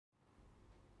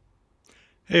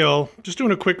Hey all, just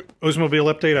doing a quick Oldsmobile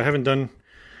update. I haven't done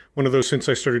one of those since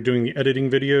I started doing the editing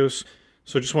videos,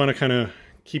 so I just want to kind of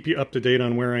keep you up to date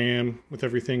on where I am with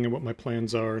everything and what my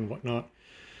plans are and whatnot.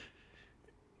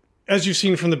 As you've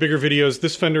seen from the bigger videos,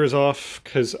 this fender is off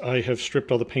because I have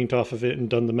stripped all the paint off of it and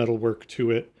done the metal work to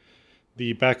it.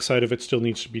 The back side of it still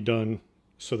needs to be done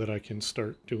so that I can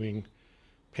start doing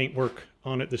paint work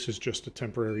on it. This is just a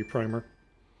temporary primer.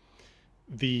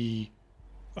 The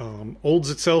Olds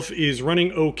itself is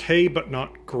running okay, but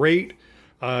not great.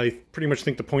 I pretty much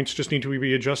think the points just need to be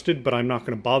readjusted, but I'm not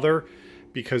going to bother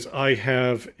because I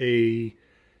have a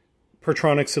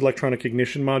Pertronix electronic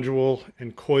ignition module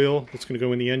and coil that's going to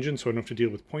go in the engine, so I don't have to deal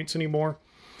with points anymore.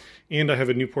 And I have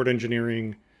a Newport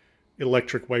Engineering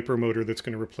electric wiper motor that's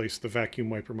going to replace the vacuum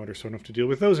wiper motor, so I don't have to deal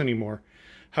with those anymore.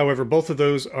 However, both of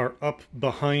those are up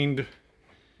behind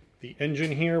the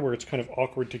engine here where it's kind of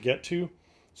awkward to get to.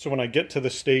 So when I get to the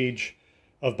stage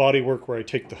of bodywork where I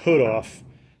take the hood off,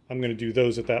 I'm going to do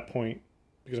those at that point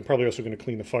because I'm probably also going to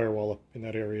clean the firewall up in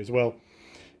that area as well.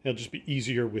 It'll just be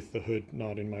easier with the hood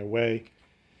not in my way.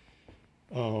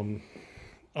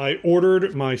 I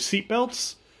ordered my seat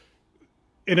belts.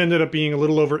 It ended up being a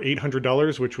little over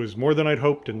 $800, which was more than I'd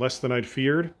hoped and less than I'd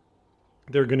feared.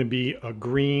 They're going to be a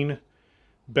green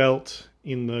belt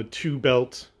in the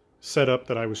 2-belt setup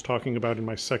that I was talking about in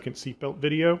my second seatbelt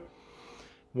video.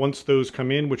 Once those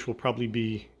come in, which will probably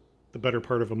be the better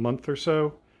part of a month or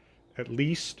so, at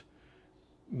least,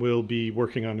 we'll be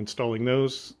working on installing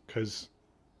those because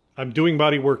I'm doing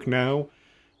body work now,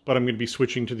 but I'm going to be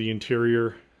switching to the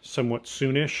interior somewhat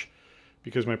soonish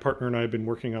because my partner and I have been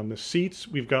working on the seats.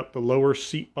 We've got the lower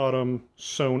seat bottom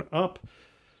sewn up.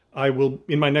 I will,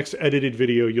 in my next edited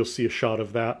video, you'll see a shot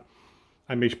of that.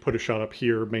 I may put a shot up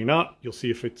here, may not. You'll see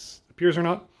if it appears or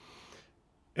not.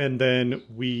 And then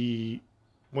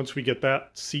once we get that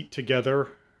seat together,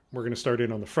 we're going to start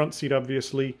in on the front seat,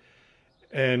 obviously.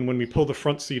 And when we pull the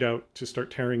front seat out to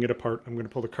start tearing it apart, I'm going to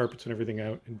pull the carpets and everything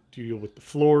out and deal with the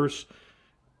floors,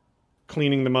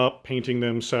 cleaning them up, painting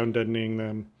them, sound deadening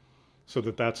them, so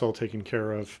that that's all taken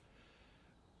care of.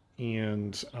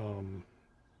 And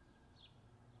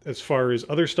as far as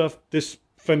other stuff, this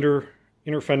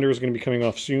inner fender is going to be coming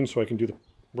off soon, so I can do the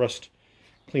rust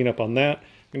cleanup on that.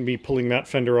 I'm going to be pulling that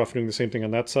fender off, doing the same thing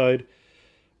on that side.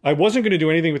 I wasn't going to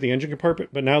do anything with the engine compartment,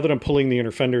 but now that I'm pulling the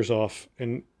inner fenders off,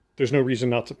 and there's no reason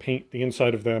not to paint the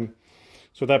inside of them,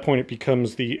 so at that point it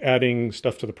becomes the adding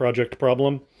stuff to the project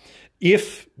problem.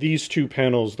 If these two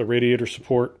panels, the radiator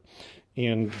support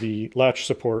and the latch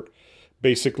support,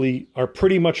 basically are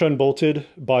pretty much unbolted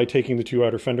by taking the two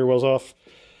outer fender wells off,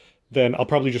 then I'll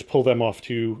probably just pull them off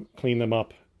to clean them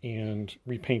up and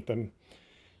repaint them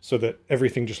so that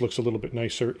everything just looks a little bit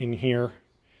nicer in here.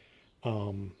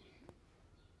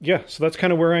 Yeah, so that's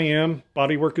kind of where I am.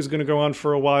 Body work is going to go on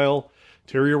for a while.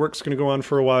 Interior work's going to go on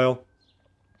for a while.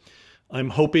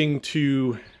 I'm hoping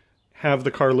to have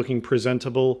the car looking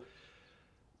presentable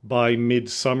by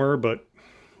mid-summer, but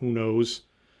who knows.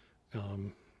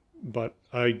 But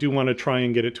I do want to try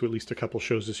and get it to at least a couple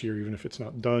shows this year, even if it's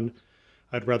not done.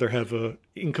 I'd rather have an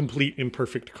incomplete,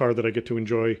 imperfect car that I get to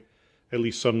enjoy at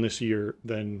least some this year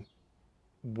than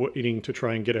waiting to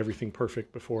try and get everything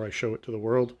perfect before I show it to the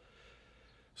world.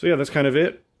 So yeah, that's kind of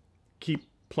it. Keep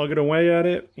plugging away at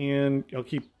it, and I'll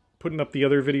keep putting up the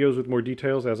other videos with more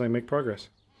details as I make progress.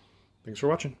 Thanks for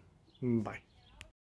watching. Bye.